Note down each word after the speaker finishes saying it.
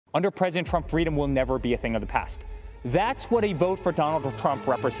Under President Trump, freedom will never be a thing of the past. That's what a vote for Donald Trump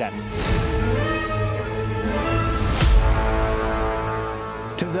represents.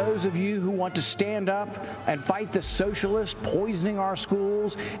 To those of you who want to stand up and fight the socialists poisoning our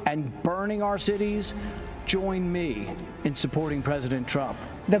schools and burning our cities, join me in supporting President Trump.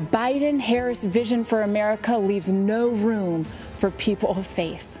 The Biden-Harris vision for America leaves no room for people of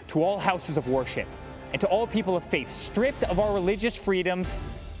faith. To all houses of worship and to all people of faith stripped of our religious freedoms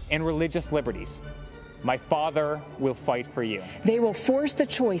and religious liberties, my Father will fight for you. They will force the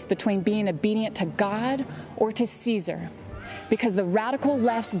choice between being obedient to God or to Caesar, because the radical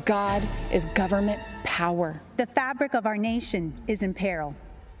left's God is government power. The fabric of our nation is in peril.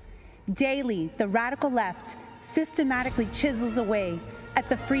 Daily, the radical left systematically chisels away at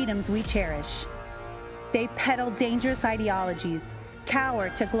the freedoms we cherish. They peddle dangerous ideologies, cower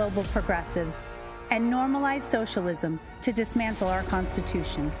to global progressives, and normalize socialism to dismantle our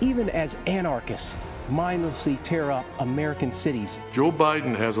Constitution. Even as anarchists mindlessly tear up American cities, Joe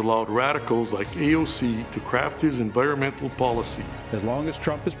Biden has allowed radicals like AOC to craft his environmental policies. As long as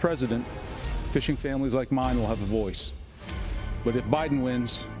Trump is president, fishing families like mine will have a voice. But if Biden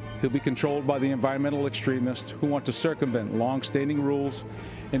wins, he'll be controlled by the environmental extremists who want to circumvent long-standing rules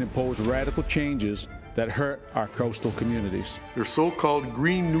and impose radical changes that hurt our coastal communities. Their so-called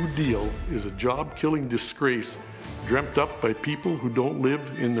Green New Deal is a job-killing disgrace dreamt up by people who don't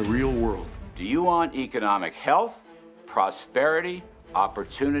live in the real world. Do you want economic health, prosperity,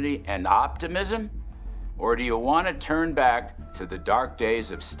 opportunity, and optimism? Or do you want to turn back to the dark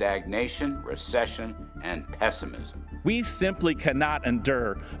days of stagnation, recession, and pessimism? We simply cannot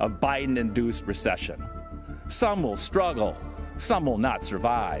endure a Biden-induced recession. Some will struggle, some will not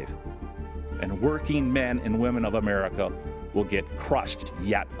survive. And working men and women of America will get crushed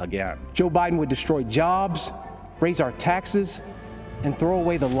yet again. Joe Biden would destroy jobs, raise our taxes, and throw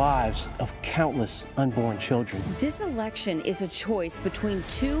away the lives of countless unborn children. This election is a choice between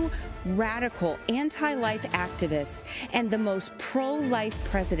two radical anti-life activists and the most pro-life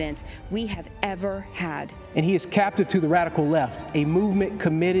president we have ever had. And he is captive to the radical left, a movement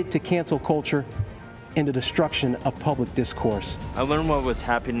committed to cancel culture and the destruction of public discourse. I learned what was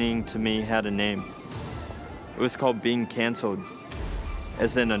happening to me had a name. It was called being canceled,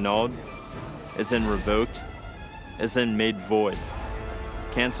 as in annulled, as in revoked, as in made void.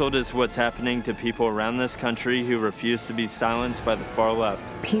 Canceled is what's happening to people around this country who refuse to be silenced by the far left.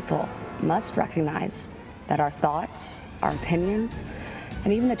 People must recognize that our thoughts, our opinions,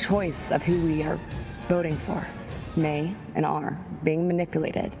 and even the choice of who we are voting for may and are being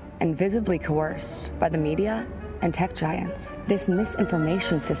manipulated and visibly coerced by the media and tech giants. This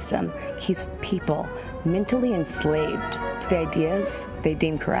misinformation system keeps people mentally enslaved to the ideas they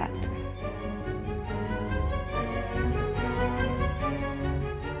deem correct.